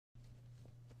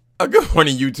Good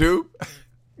morning, YouTube.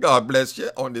 God bless you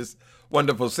on this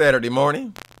wonderful Saturday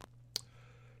morning.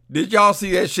 Did y'all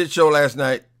see that shit show last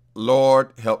night?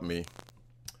 Lord help me.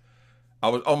 I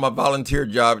was on my volunteer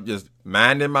job just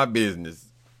minding my business.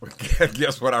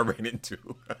 Guess what I ran into?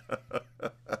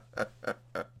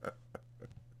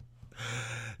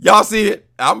 Y'all see it?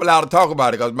 I'm allowed to talk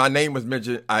about it because my name was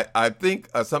mentioned, I think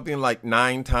something like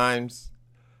 9 times.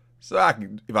 So I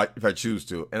can, if I choose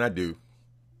to, and I do.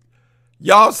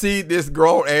 Y'all see this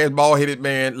grown-ass, bald-headed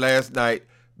man last night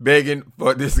begging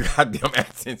for this goddamn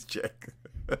AdSense check.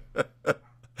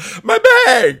 My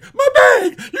bag! My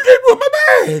bag! You can't put my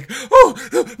bag! Oh,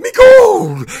 me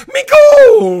cold! Me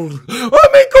cold! Oh,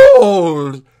 me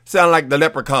cold! Sound like the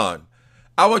leprechaun.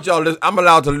 I want y'all to, I'm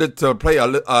allowed to play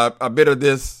a bit of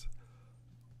this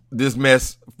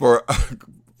mess for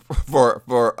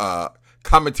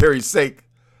commentary's sake.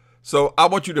 So I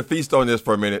want you to feast on this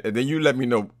for a minute, and then you let me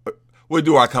know. We'll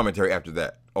do our commentary after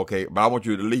that, okay? But I want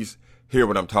you to at least hear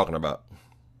what I'm talking about.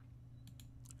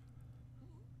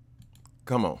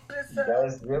 Come on.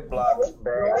 That's Ziploc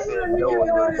bags and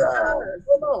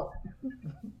Come on.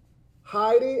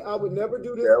 Heidi, I would never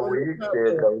do this.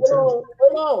 Hold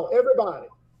on, everybody.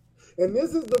 And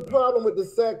this is the problem with the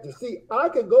sector. See, I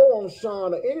could go on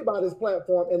Sean or anybody's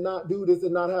platform and not do this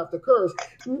and not have to curse,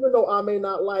 even though I may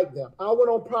not like them. I went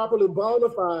on Properly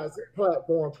Bonafide's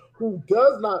platform, who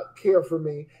does not care for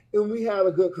me, and we had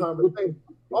a good conversation.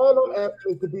 All I'm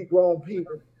asking is to be grown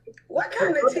people. What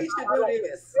kind of teacher do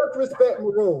this? Just respect my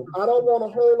room. I don't want a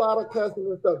whole lot of cussing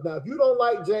and stuff. Now, if you don't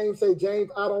like James, say, James,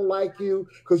 I don't like you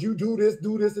because you do this,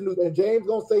 and do. And James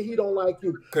gonna say he don't like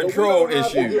you. Control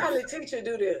issues. What kind of teacher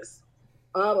do this?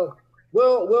 I don't.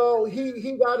 Well,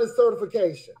 he got his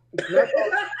certification. He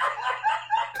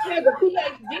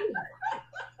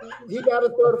got a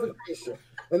certification,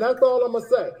 and that's all I'm gonna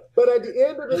say. But at the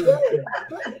end of the day,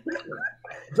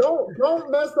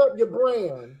 don't mess up your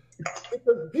brand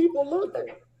because people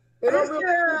looking. And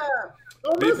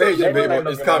be patient, baby.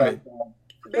 It's coming.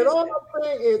 And all I'm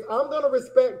saying is I'm going to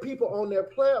respect people on their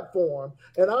platform,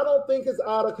 and I don't think it's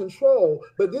out of control,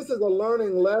 but this is a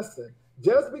learning lesson.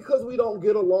 Just because we don't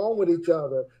get along with each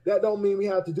other, that don't mean we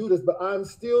have to do this, but I'm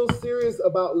still serious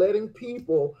about letting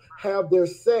people have their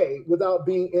say without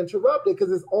being interrupted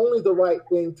because it's only the right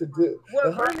thing to do.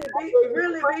 Well,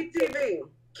 really, BTV,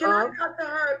 can I talk to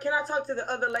her? Can I talk to the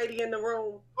other lady in the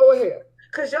room? Go ahead.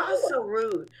 Because y'all so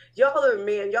rude. Y'all are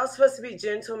men. Y'all supposed to be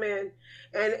gentlemen.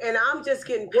 And I'm just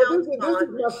getting pounced on. This is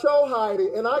my show,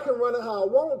 Heidi, and I can run it how I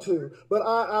want to. But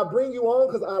I bring you on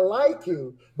because I like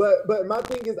you. But my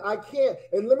thing is I can't.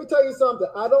 And let me tell you something.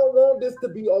 I don't want this to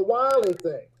be a Wiley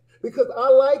thing. Because I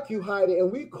like you, Heidi,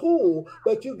 and we cool,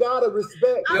 but you got to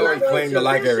respect. You always claim to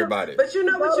like everybody. But you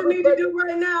know what you need to do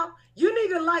right now? You need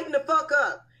to lighten the fuck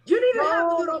up. You need to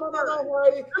have a little fun.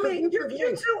 Heidi. I mean, you're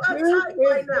too uptight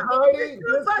right now. Heidi,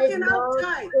 you're too fucking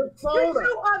uptight. You're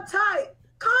too uptight.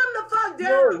 Calm the fuck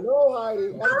down. No, Heidi.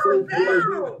 Calm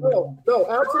down. No,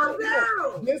 absolutely.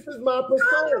 Calm down. This is my persona.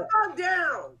 Calm the fuck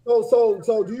down.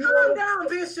 So do you calm down,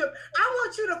 Bishop? I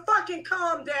want you to fucking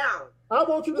calm down. I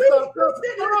want you to stop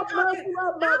messing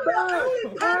up my bag.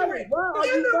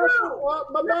 In the room.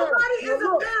 Nobody is a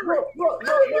parent. Look,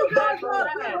 you guys are a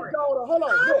parent. Hold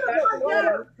on.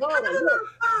 Daughter,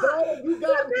 you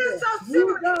got me there.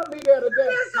 You got me there today.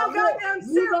 You're so goddamn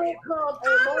serious. You don't come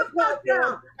on my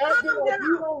platform acting like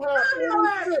you don't have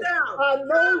any sense. I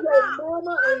know your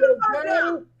mama and your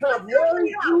daddy have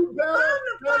raised you better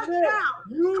than this.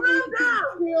 You need to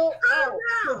chill out.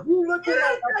 You looking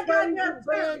like a crazy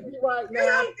baby right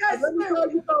now. Let me tell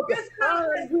you something. I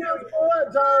am here for it,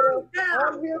 daughter.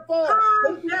 I'm here for it.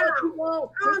 This is what you want.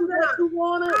 This is what you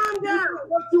wanted. This is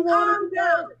what you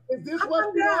wanted. Is this what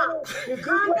you wanted? Is this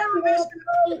what you want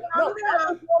today? No, I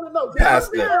just want to know. Pass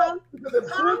down. Because if this is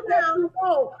what you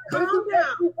want, this is what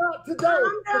you got today. Calm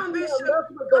down, Bishop.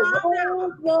 Calm down.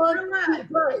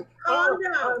 Today. Calm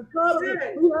down. I'm tired of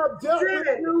it. We have dealt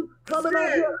with you coming out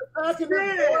here attacking this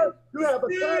boy. You have a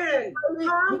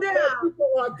calm down. People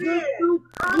are against you.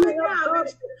 Calm down.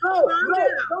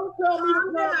 Don't tell me to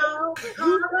calm down.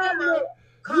 You calm down.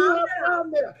 You have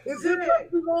there. Is it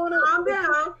what you wanted? Calm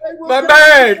down. My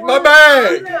bag.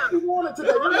 You wanted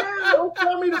today. Don't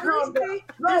tell me to calm down.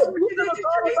 No, you could have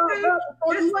thought about that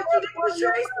before you started.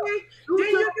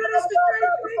 Did you do this to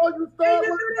Tracy? Did you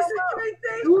do this to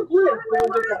Tracy? You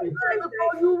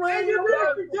before you ran your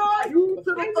mouth. You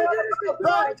should have thought about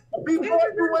that before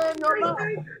you ran your mouth.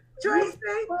 Tracy,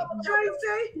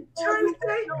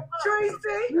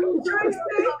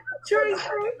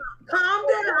 calm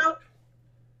down.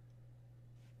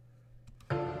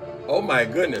 Oh my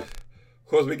goodness. Of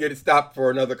course, we get it stopped for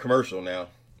another commercial now.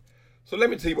 So let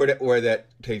me tell you where that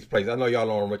takes place. I know y'all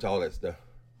don't watch all that stuff.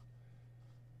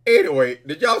 Anyway,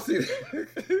 did y'all see that?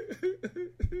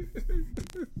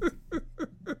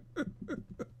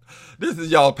 This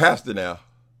is y'all pastor now.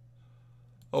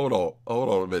 Hold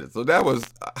on a minute. So that was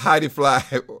Heidi Fly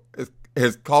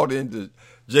has called into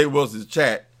Jay Wilson's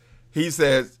chat. He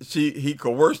says he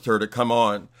coerced her to come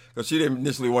on because she didn't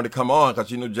initially want to come on because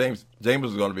she knew James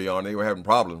was going to be on. They were having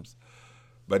problems.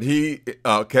 But he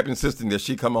kept insisting that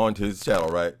she come on to his channel,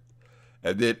 right?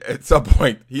 And then at some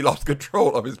point, he lost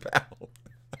control of his panel.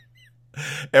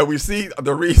 And we see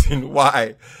the reason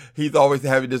why he's always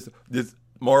having this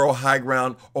moral high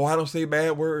ground. Oh, I don't say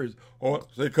bad words. Oh, I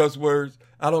don't say cuss words.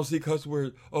 I don't see cuss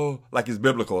words. Oh, like it's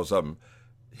biblical or something.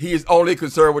 He is only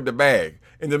concerned with the bag.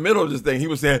 In the middle of this thing, he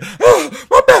was saying, oh,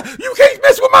 my bag. You can't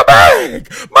mess with my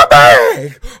bag. My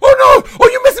bag. Oh, no. Oh,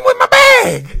 you messing with my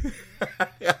bag.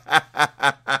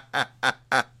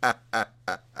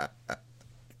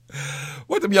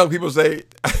 What them young people say?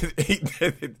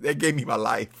 They gave me my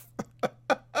life.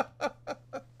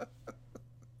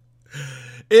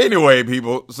 Anyway,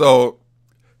 people, so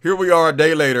here we are a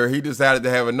day later. He decided to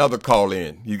have another call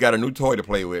in. He got a new toy to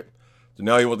play with. So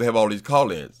now he wants to have all these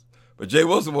call-ins. But Jay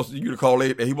Wilson wants you to call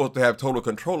in and he wants to have total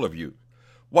control of you.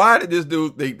 Why did this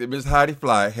dude think that Miss Heidi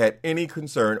Fly had any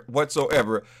concern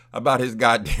whatsoever about his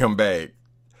goddamn bag?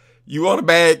 You want a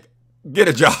bag? Get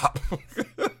a job.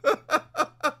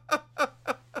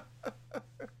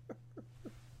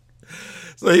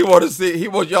 So he wants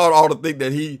y'all all to think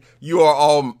that you are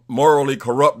all morally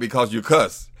corrupt because you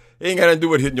cuss. It ain't got nothing to do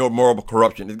with your moral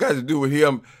corruption. It's got to do with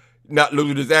him not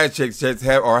losing his ad checks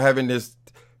or having his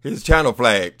channel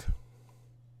flagged.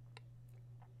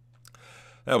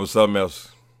 That was something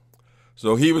else.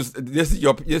 So this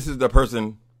is the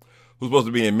person who's supposed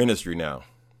to be in ministry now.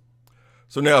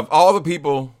 So now of all the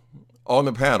people on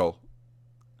the panel,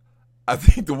 I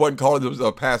think the one calling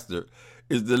himself pastor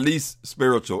is the least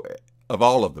spiritual of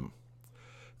all of them.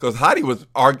 Because Heidi was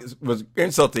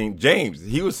insulting James.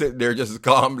 He was sitting there just as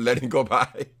calm, letting go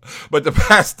by. But the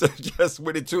pastor just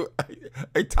went into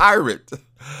a tirade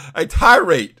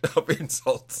of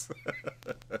insults.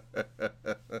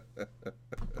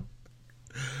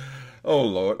 Oh,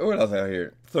 Lord. What else I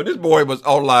hear? So this boy was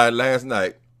online last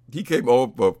night. He came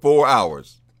over for 4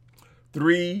 hours.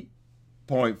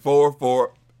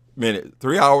 3.44 minutes.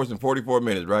 3 hours and 44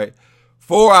 minutes, right?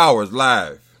 4 hours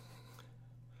live.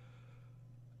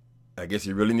 I guess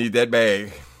he really needs that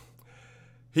bag.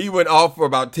 He went off for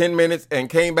about 10 minutes and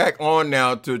came back on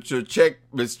now to check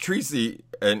Miss Tracy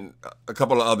and a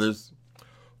couple of others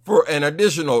for an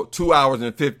additional 2 hours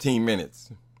and 15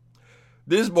 minutes.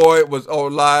 This boy was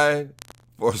online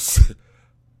for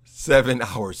 7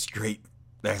 hours straight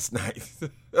last night.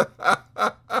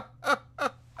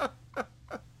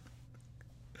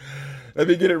 Let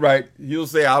me get it right. He'll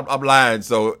say I'm lying.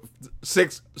 So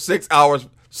 6 hours.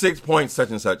 6 point such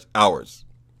and such hours.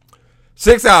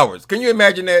 6 hours. Can you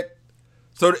imagine that?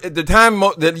 So at the time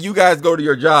that you guys go to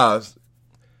your jobs,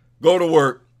 go to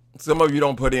work, some of you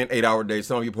don't put in 8-hour days,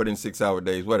 some of you put in 6-hour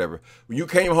days, whatever. When you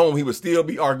came home, he would still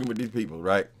be arguing with these people,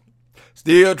 right?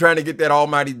 Still trying to get that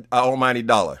almighty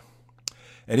dollar.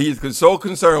 And he's so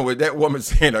concerned with that woman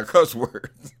saying a cuss word.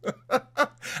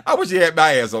 I wish he had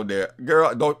my ass on there.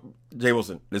 Girl, Jay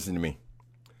Wilson, listen to me.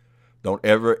 Don't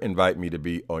ever invite me to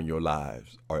be on your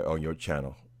lives or on your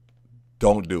channel.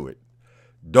 Don't do it.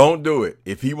 Don't do it.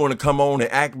 If he want to come on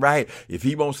and act right, if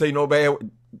he won't say no bad,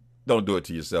 don't do it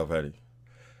to yourself, honey.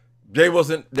 Jay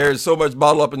Wilson, there is so much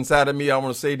bottled up inside of me I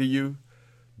want to say to you.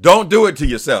 Don't do it to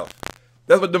yourself.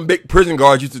 That's what them big prison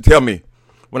guards used to tell me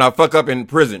when I fuck up in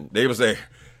prison. They would say,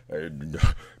 hey,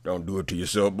 don't do it to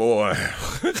yourself, boy.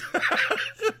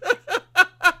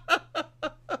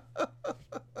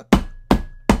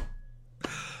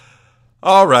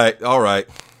 All right.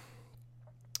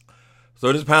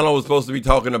 So this panel was supposed to be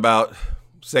talking about,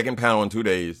 second panel in 2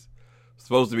 days,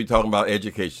 supposed to be talking about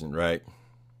education, right?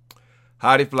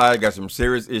 Heidi Fly got some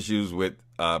serious issues with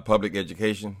public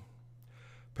education.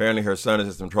 Apparently her son has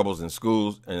had some troubles in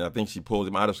schools, and I think she pulled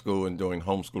him out of school and doing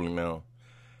homeschooling now.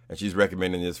 And she's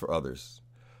recommending this for others.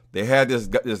 They had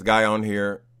this guy on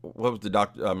here. What was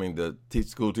the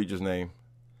school teacher's name?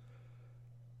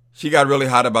 She got really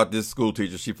hot about this school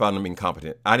teacher. She found him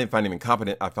incompetent. I didn't find him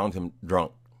incompetent. I found him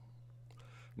drunk.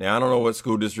 Now, I don't know what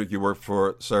school district you work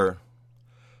for, sir,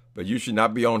 but you should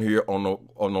not be on here on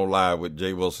no live with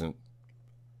Jay Wilson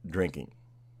drinking.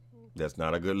 That's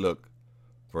not a good look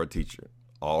for a teacher.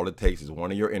 All it takes is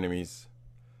one of your enemies.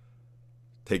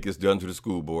 Take this done to the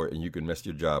school board, and you can mess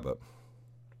your job up.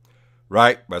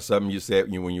 Right? By something you said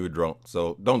when you were drunk.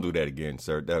 So don't do that again,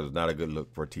 sir. That is not a good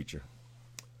look for a teacher.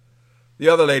 The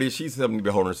other lady, she seemed to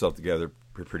be holding herself together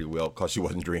pretty well because she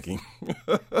wasn't drinking.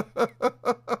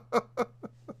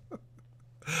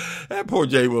 That poor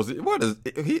Jay Wilson. What is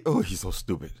he? Oh, he's so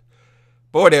stupid.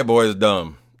 Boy, that boy is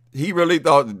dumb. He really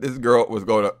thought that this girl was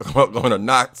going to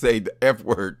not say the F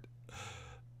word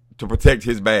to protect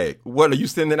his bag. What, are you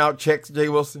sending out checks, Jay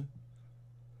Wilson?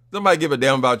 Somebody give a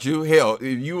damn about you. Hell,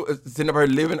 if you sitting up here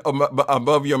living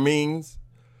above your means,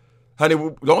 honey,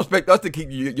 don't expect us to keep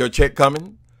your check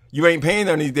coming. You ain't paying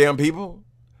on these damn people.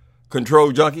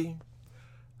 Control junkie.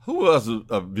 Who else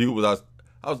was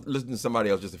I was listening to somebody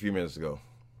else just a few minutes ago.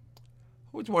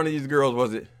 Which one of these girls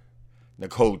was it?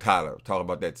 Nicole Tyler, talking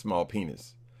about that small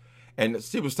penis. And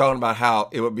she was talking about how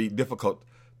it would be difficult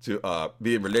to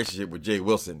be in a relationship with Jay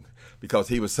Wilson because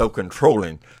he was so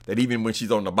controlling that even when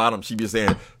she's on the bottom, she'd be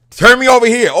saying, turn me over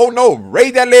here. Oh, no.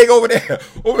 Raise that leg over there.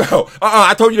 Oh, no.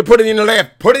 I told you to put it in the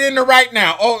left. Put it in the right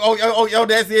now. Oh,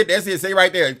 that's it. That's it. Stay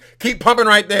right there. Keep pumping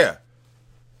right there.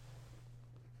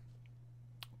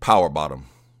 Power bottom.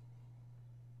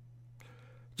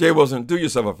 Jay Wilson, do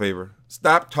yourself a favor.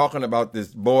 Stop talking about this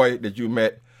boy that you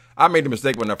met. I made the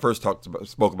mistake when I first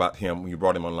spoke about him when you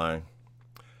brought him online.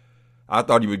 I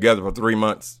thought you were together for 3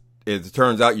 months. It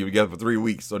turns out you were together for 3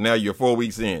 weeks. So now you're 4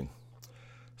 weeks in.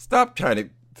 Stop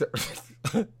trying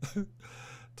to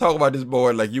talk about this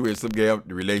boy like you were in some gay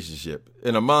relationship.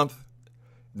 In a month,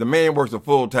 the man works a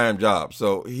full-time job.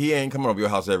 So he ain't coming over your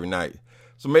house every night.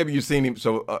 So maybe you've seen him.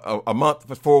 So a month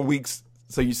for 4 weeks.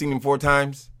 So you've seen him 4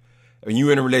 times. And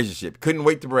you in a relationship. Couldn't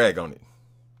wait to brag on it.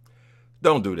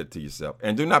 Don't do that to yourself.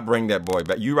 And do not bring that boy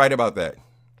back. You right about that.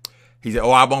 He said,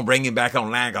 I won't bring him back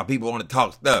online because people want to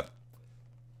talk stuff.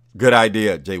 Good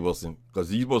idea, Jay Wilson.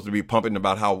 Because you're supposed to be pumping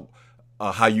about how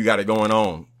you got it going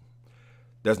on.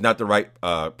 That's not the right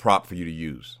prop for you to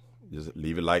use. Just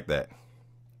leave it like that.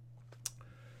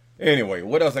 Anyway,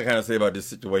 what else I kind of say about this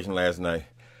situation last night?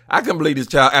 I couldn't believe this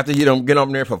child, after he don't get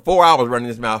up there for 4 hours running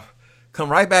his mouth, come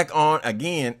right back on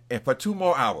again and for 2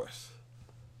 more hours.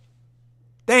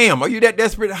 Damn, are you that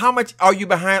desperate? How much are you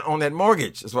behind on that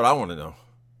mortgage? That's what I want to know.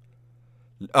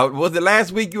 Was it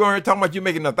last week you were talking about you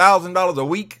making $1,000 a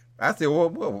week? I said,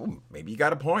 well, maybe you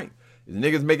got a point. This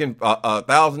nigga's making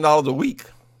 $1,000 a week.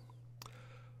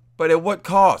 But at what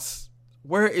cost?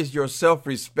 Where is your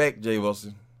self-respect, Jay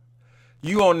Wilson?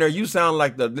 You on there, you sound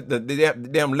like the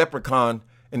damn leprechaun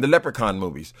in the Leprechaun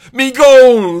movies. Me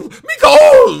gold! Me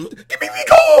gold! Give me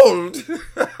gold!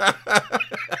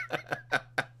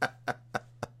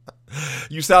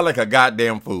 You sound like a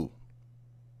goddamn fool.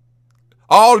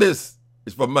 All this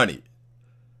is for money.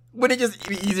 Wouldn't it just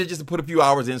be easier just to put a few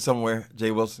hours in somewhere,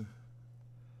 Jay Wilson?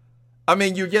 I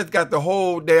mean, you just got the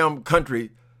whole damn country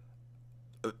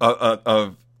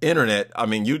of internet, I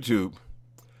mean YouTube,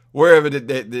 wherever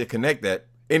they connect that,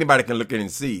 anybody can look in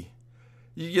and see.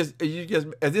 Is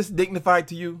this dignified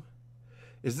to you?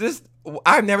 Is this,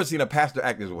 I've never seen a pastor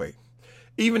act this way.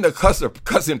 Even the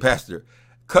cussing pastor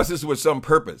cusses with some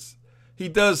purpose. He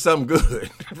does some good,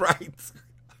 right?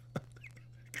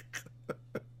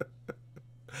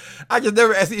 I just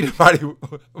never asked anybody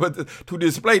to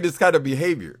display this kind of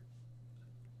behavior.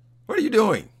 What are you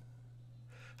doing?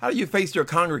 How do you face your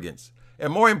congregants?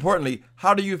 And more importantly,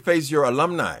 how do you face your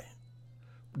alumni?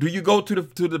 Do you go to the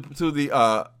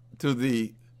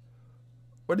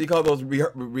what do you call those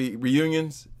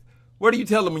reunions? What do you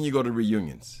tell them when you go to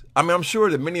reunions? I mean, I'm sure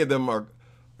that many of them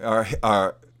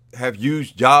have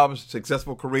huge jobs,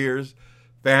 successful careers,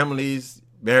 families,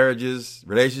 marriages,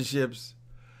 relationships.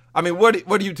 I mean,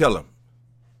 what do you tell them?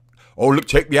 Oh, look,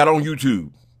 check me out on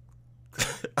YouTube.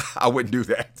 I wouldn't do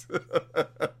that.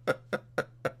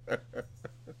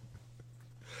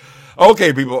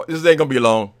 Okay, people, this ain't gonna be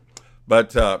long,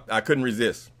 but I couldn't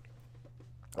resist.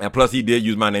 And plus, he did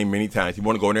use my name many times. He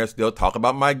want to go in there and still talk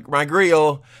about my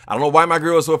grill. I don't know why my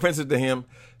grill is so offensive to him.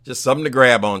 Just something to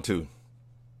grab onto.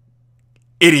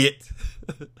 Idiot.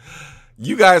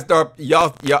 You guys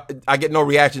y'all, I get no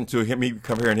reaction to me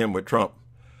comparing him with Trump.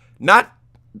 Not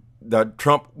the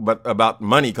Trump, but about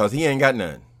money, because he ain't got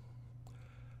none.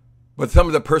 But some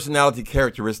of the personality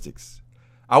characteristics.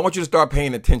 I want you to start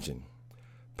paying attention.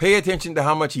 Pay attention to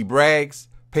how much he brags.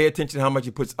 Pay attention to how much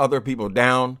he puts other people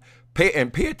down. Pay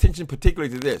attention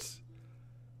particularly to this.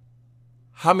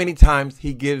 How many times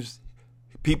he gives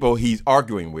people he's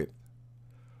arguing with,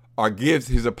 or gives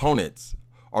his opponents,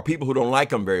 or people who don't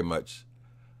like him very much,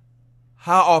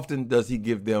 how often does he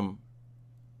give them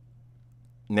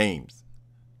names,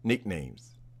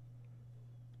 nicknames?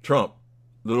 Trump,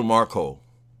 Little Marco,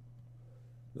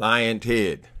 Lion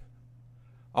Ted,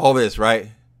 all this, right?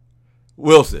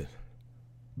 Wilson,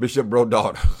 Bishop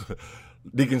Brodaughter,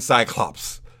 Deacon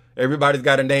Cyclops. Everybody's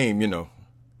got a name, you know.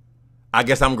 I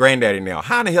guess I'm granddaddy now.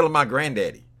 How in the hell am I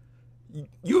granddaddy?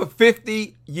 You're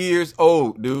 50 years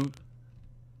old, dude.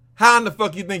 How in the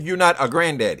fuck you think you're not a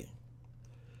granddaddy?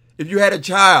 If you had a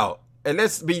child, and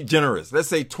let's be generous, let's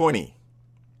say 20.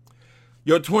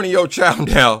 Your 20-year-old child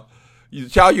now, the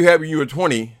child you had when you were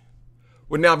 20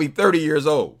 would now be 30 years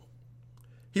old.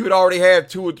 He would already have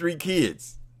 2 or 3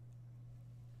 kids.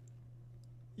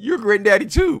 You're granddaddy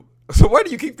too. So why do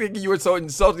you keep thinking you were so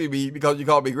insulting me because you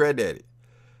called me granddaddy?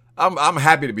 I'm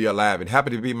happy to be alive and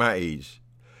happy to be my age.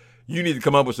 You need to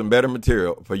come up with some better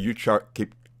material for you to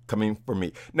keep coming for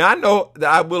me. Now, I know that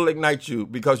I will ignite you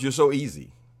because you're so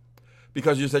easy,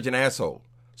 because you're such an asshole.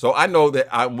 So I know that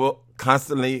I will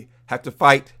constantly have to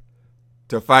fight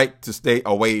to stay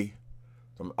away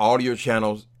from all your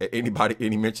channels at anybody,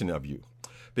 any mention of you.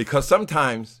 Because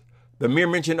sometimes the mere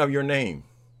mention of your name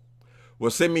will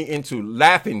send me into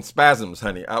laughing spasms,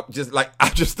 honey. I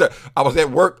was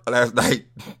at work last night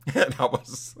and I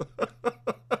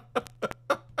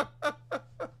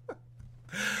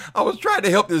was trying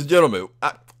to help this gentleman.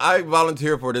 I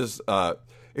volunteer for this.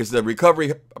 It's a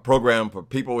recovery program for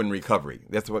people in recovery.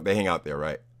 That's what they hang out there,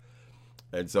 right?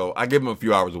 And so I give them a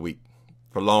few hours a week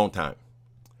for a long time.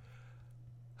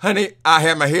 Honey, I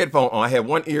had my headphone on. I had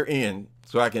one ear in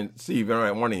so I can see if I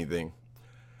don't want anything.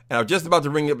 And I was just about to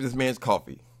ring up this man's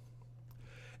coffee.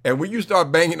 And when you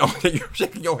start banging on it, you're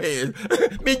shaking your head.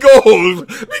 Me goes,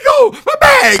 my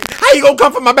bag. How you gonna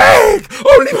come for my bag?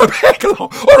 Oh, leave my bag alone.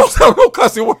 Oh, don't sound no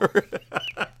cussing word.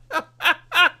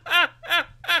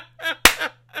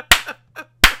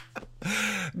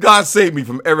 God save me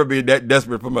from ever being that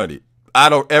desperate for money. I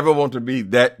don't ever want to be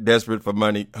that desperate for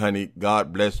money, honey.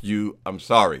 God bless you. I'm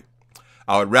sorry.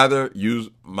 I would rather use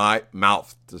my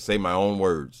mouth to say my own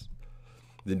words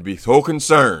than to be so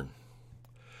concerned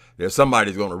that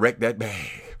somebody's going to wreck that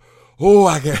bag. Oh,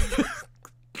 I can't.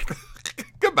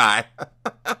 Goodbye.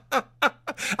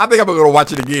 I think I'm going to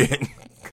watch it again.